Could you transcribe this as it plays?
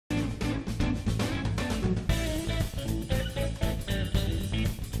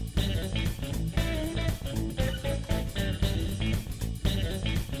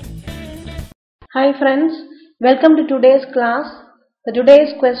Hi friends, welcome to today's class. The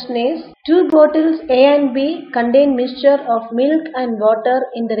today's question is, two bottles A and B contain mixture of milk and water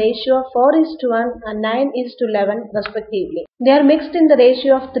in the ratio of 4:1 and 9:11 respectively. They are mixed in the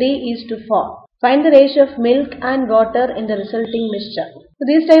ratio of 3:4. Find the ratio of milk and water in the resulting mixture. So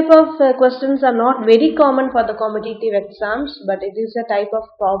these type of questions are not very common for the competitive exams, but it is a type of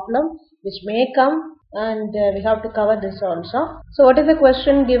problem which may come, and we have to cover this also. So what is the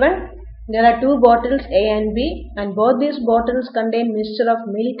question given? There are two bottles A and B, and both these bottles contain mixture of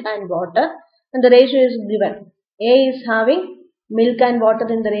milk and water, and the ratio is given. A is having milk and water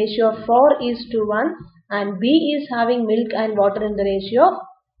in the ratio of 4:1, and B is having milk and water in the ratio of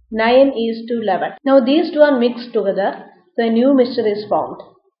 9:11. Now these two are mixed together, so a new mixture is formed.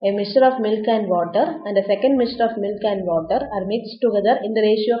 A mixture of milk and water and a second mixture of milk and water are mixed together in the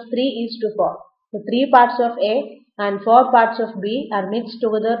ratio of 3:4. So 3 parts of A and 4 parts of B are mixed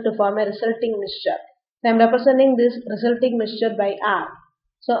together to form a resulting mixture. So I am representing this resulting mixture by R.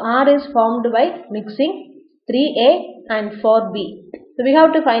 So R is formed by mixing 3A and 4B. So we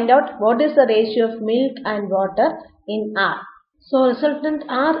have to find out what is the ratio of milk and water in R. So resultant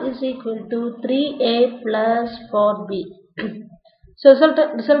R is equal to 3A plus 4B. So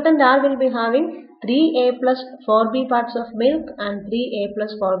resultant R will be having 3A plus 4B parts of milk and 3A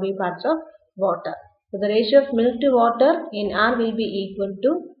plus 4B parts of water. So the ratio of milk to water in R will be equal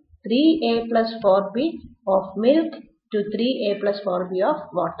to 3A plus 4B of milk to 3A plus 4B of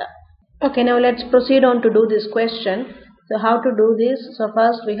water. Okay, now let's proceed on to do this question. So how to do this? So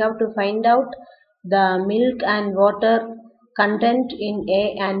first we have to find out the milk and water content in A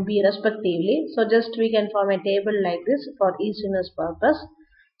and B respectively. So just we can form a table like this for easiness purpose.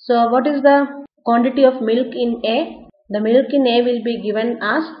 So what is the quantity of milk in A? The milk in A will be given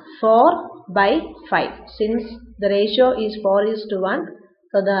as 4/5. Since the ratio is 4:1,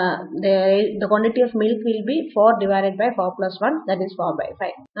 so the quantity of milk will be 4 divided by 4 plus 1, that is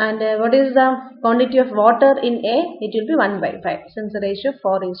 4/5. And what is the quantity of water in A? It will be 1/5 since the ratio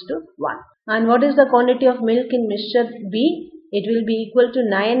 4:1. And what is the quantity of milk in mixture B? It will be equal to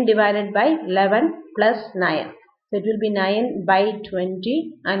 9 divided by 11 plus 9. So it will be 9/20,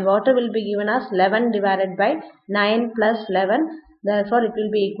 and water will be given as 11 divided by 9 plus 11. Therefore, it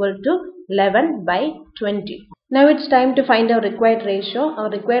will be equal to 11/20. Now it's time to find our required ratio. Our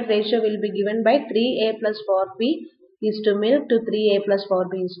required ratio will be given by 3A plus 4B is to milk to 3A plus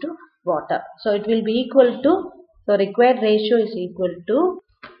 4B is to water. So it will be equal to, so required ratio is equal to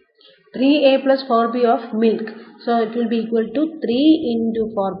 3A plus 4B of milk. So it will be equal to 3 into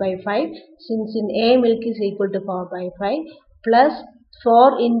 4/5, since in A milk is equal to 4/5, plus 4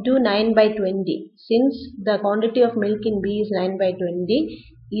 into 9/20. Since the quantity of milk in B is 9/20,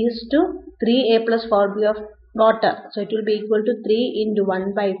 is to 3A plus 4B of water. So it will be equal to 3 into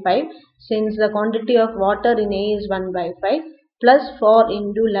 1/5, since the quantity of water in A is 1/5, plus 4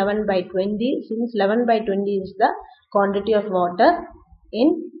 into 11/20, since 11/20 is the quantity of water in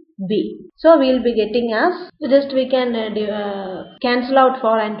B. So we will be getting as, just we can cancel out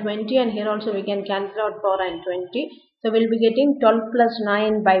 4 and 20, and here also we can cancel out 4 and 20. So we will be getting 12 plus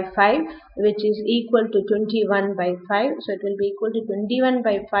 9/5, which is equal to 21/5. So it will be equal to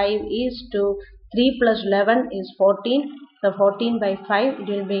 21/5 is to 3 plus 11 is 14. So 14/5, it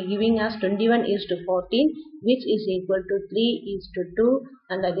will be giving us 21 is to 14, which is equal to 3 is to 2,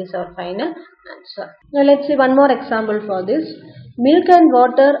 and that is our final answer. Now let's see one more example for this. Milk and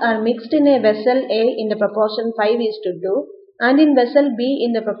water are mixed in a vessel A in the proportion 5:2 and in vessel B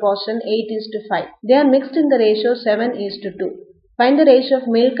in the proportion 8:5. They are mixed in the ratio 7:2. Find the ratio of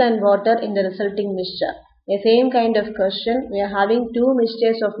milk and water in the resulting mixture. The same kind of question. We are having two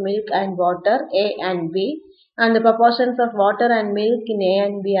mixtures of milk and water, A and B, and the proportions of water and milk in A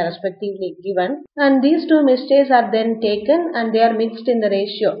and B are respectively given. And these two mixtures are then taken and they are mixed in the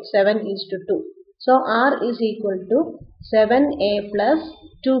ratio 7:2. So R is equal to 7A plus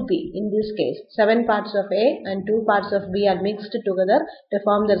 2B. In this case, 7 parts of A and 2 parts of B are mixed together to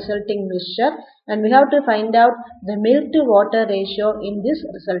form the resulting mixture, and we have to find out the milk to water ratio in this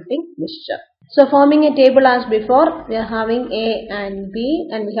resulting mixture. So forming a table as before, we are having A and B,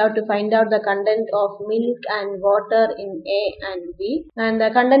 and we have to find out the content of milk and water in A and B, and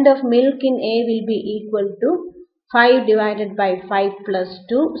the content of milk in A will be equal to 5 divided by 5 plus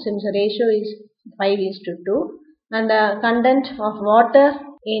 2, since the ratio is 5:2, and the content of water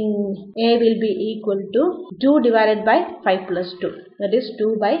in A will be equal to 2 divided by 5 plus 2, that is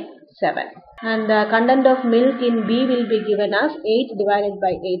 2/7, and the content of milk in B will be given as 8 divided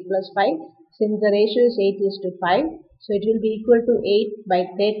by 8 plus 5, since the ratio is 8:5, so it will be equal to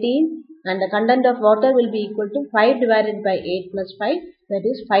 8/13, and the content of water will be equal to 5 divided by 8 plus 5, that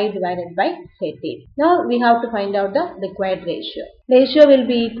is 5 divided by 13. Now we have to find out the required ratio. Ratio will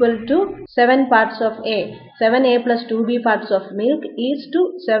be equal to 7 parts of A. 7A plus 2B parts of milk is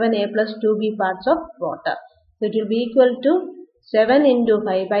to 7A plus 2B parts of water. So it will be equal to 7 into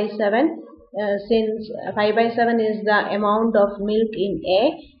 5 by 7. Since 5 by 7 is the amount of milk in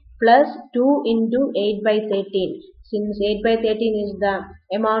A, plus 2 into 8 by 13. Since 8 by 13 is the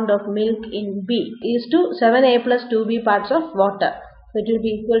amount of milk in B, is to 7A plus 2B parts of water. So it will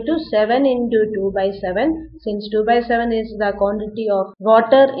be equal to 7 into 2 by 7. Since 2 by 7 is the quantity of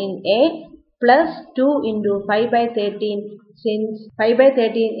water in A, plus 2 into 5 by 13. Since 5 by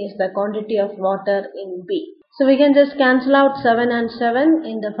 13 is the quantity of water in B. So we can just cancel out 7 and 7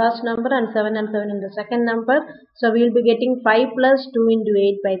 in the first number and 7 and 7 in the second number. So we will be getting 5 plus 2 into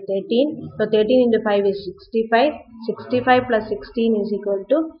 8 by 13. So 13 into 5 is 65. 65 plus 16 is equal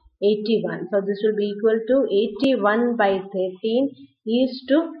to 81. So this will be equal to 81 by 13 is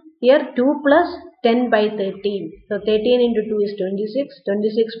to here 2 plus 10 by 13. So 13 into 2 is 26.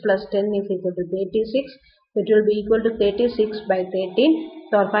 26 plus 10 is equal to 36. It will be equal to 36 by 13.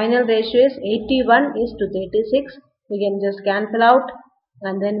 So our final ratio is 81 is to 36. We can just cancel out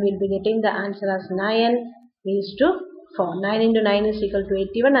and then we'll be getting the answer as 9 is to 4. 9 into 9 is equal to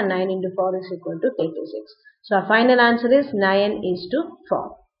 81 and 9 into 4 is equal to 36. So our final answer is 9 is to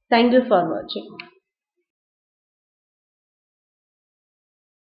 4. Thank you for watching.